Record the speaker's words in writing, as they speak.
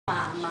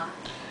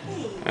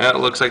It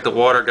looks like the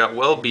water got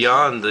well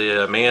beyond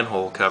the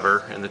manhole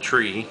cover in the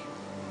tree.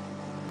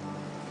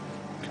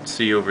 You can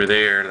see over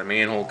there the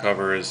manhole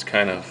cover is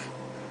kind of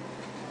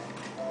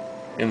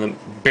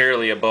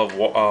barely above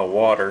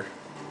water.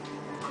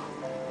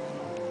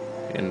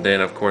 And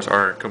then of course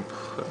our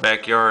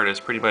backyard is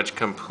pretty much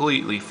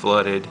completely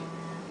flooded.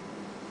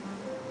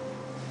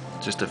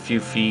 Just a few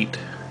feet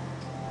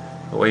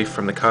away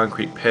from the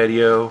concrete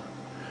patio.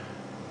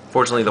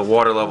 Fortunately, the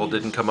water level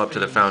didn't come up to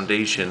the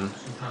foundation,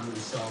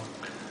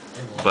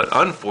 but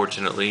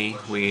unfortunately,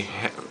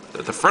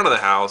 at the front of the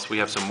house we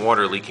have some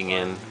water leaking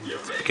in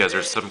because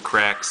there's some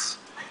cracks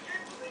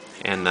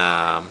and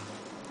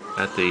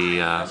at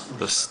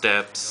the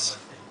steps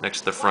next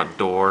to the front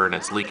door, and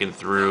it's leaking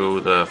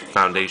through the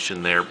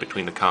foundation there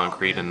between the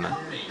concrete and the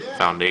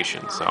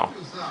foundation. So,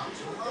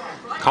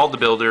 called the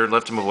builder,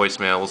 left him a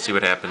voicemail. We'll see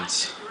what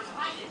happens.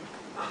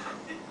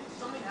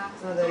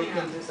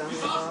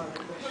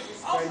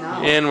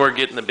 And we're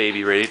getting the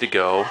baby ready to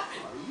go.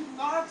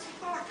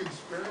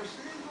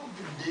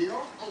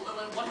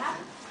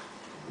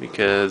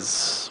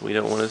 Because we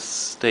don't want to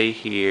stay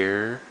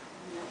here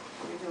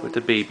with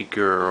the baby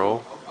girl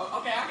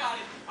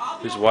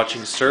who's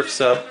watching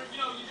Surf's Up.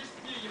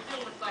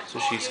 So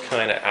she's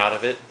kind of out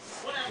of it,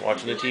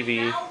 watching the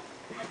TV.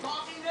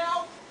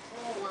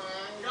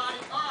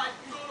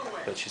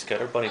 But she's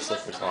got her bunny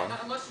slippers on.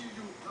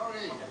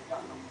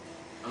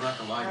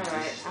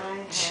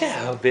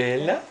 Ciao,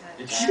 Bella.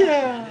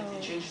 Ciao.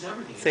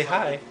 Say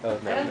hi. Oh,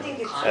 no. I don't think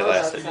it's That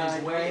lasted.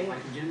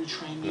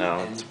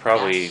 No, it's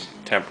probably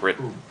temperate.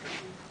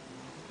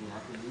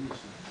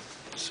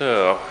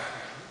 So.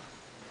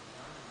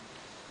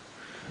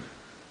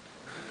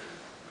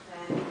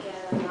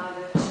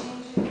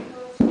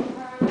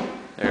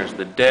 There's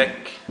the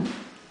deck.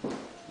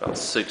 About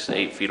 6 to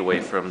 8 feet away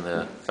from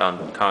the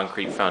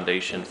concrete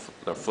foundation,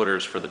 the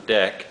footers for the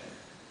deck.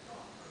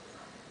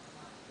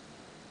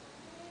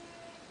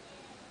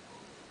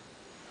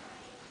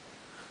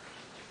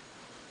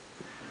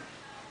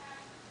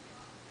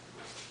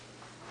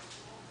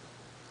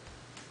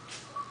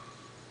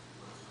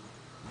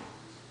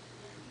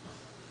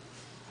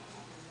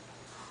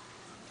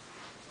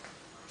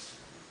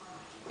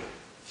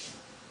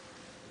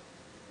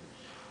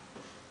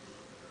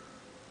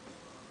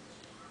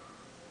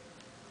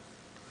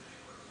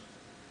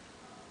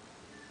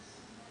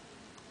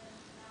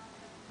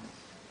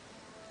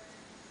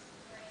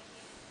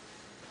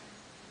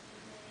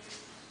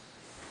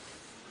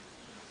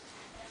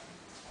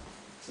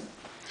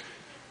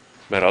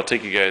 But I'll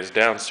take you guys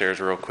downstairs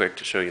real quick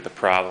to show you the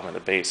problem in the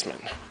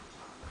basement.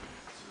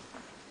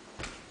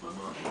 You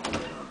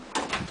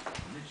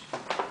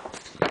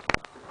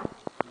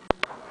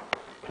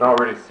can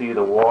already see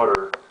the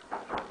water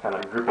kind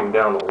of dripping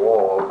down the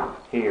wall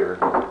here.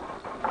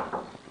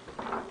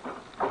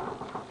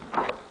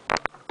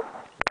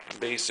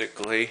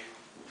 Basically,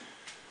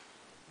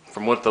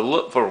 from what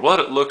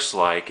it looks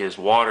like is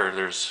water.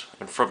 There's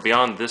from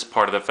beyond this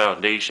part of the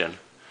foundation,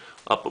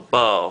 up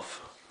above.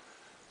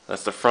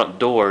 That's the front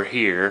door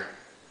here.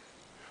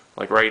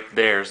 Like right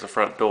there's the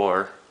front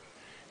door.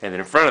 And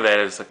then in front of that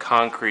is a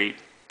concrete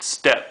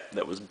step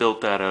that was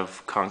built out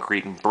of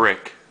concrete and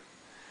brick.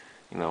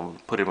 You know,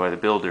 put in by the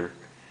builder.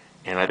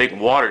 And I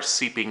think water's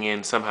seeping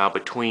in somehow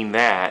between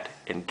that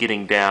and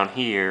getting down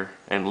here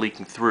and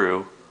leaking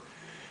through.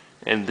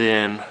 And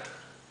then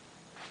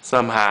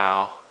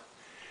somehow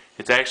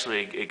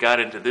it got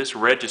into this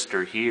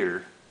register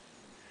here.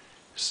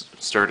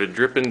 Started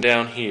dripping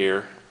down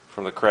here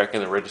from the crack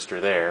in the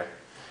register there,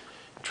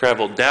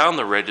 traveled down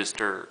the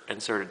register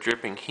and started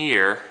dripping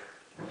here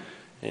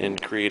and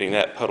creating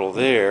that puddle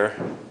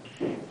there,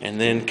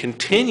 and then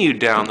continued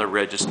down the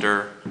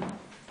register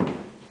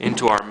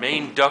into our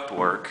main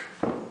ductwork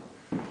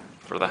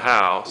for the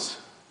house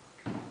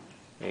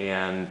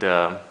and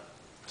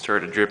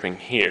started dripping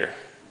here.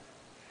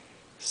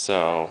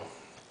 So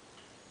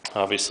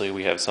obviously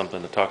we have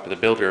something to talk to the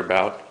builder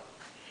about.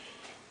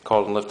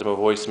 Called and left him a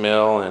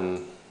voicemail,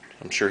 and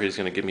I'm sure he's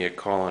going to give me a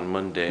call on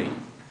Monday.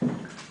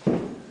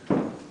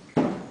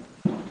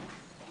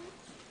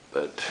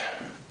 But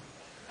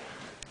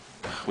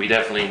we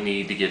definitely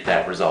need to get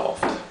that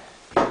resolved.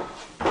 What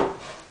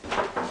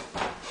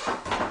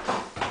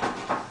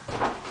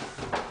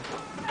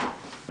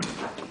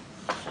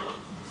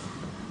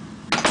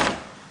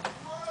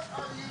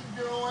are you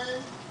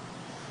doing?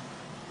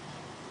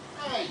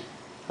 Hey.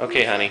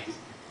 Okay, honey.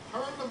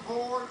 Turn the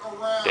board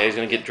around. Daddy's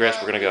going to get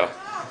dressed. We're going to go.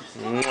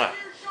 Mwah.